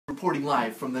reporting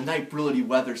live from the Knipe Realty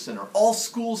Weather Center. All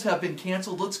schools have been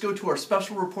canceled. Let's go to our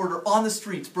special reporter on the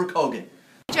streets, Brooke Hogan.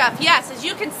 Jeff, yes, as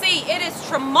you can see, it is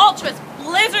tumultuous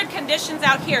blizzard conditions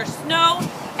out here. Snow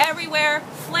everywhere,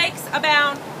 flakes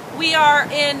abound. We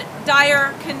are in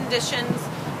dire conditions.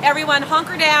 Everyone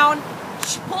hunker down,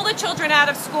 pull the children out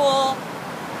of school,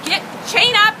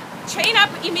 chain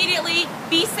up immediately,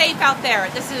 be safe out there.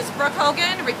 This is Brooke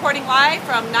Hogan reporting live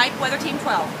from Knipe Weather Team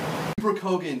 12. Brooke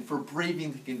Hogan for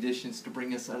braving the conditions to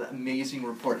bring us an amazing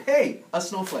report. Hey, a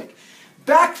snowflake.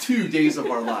 Back to Days of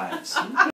Our Lives.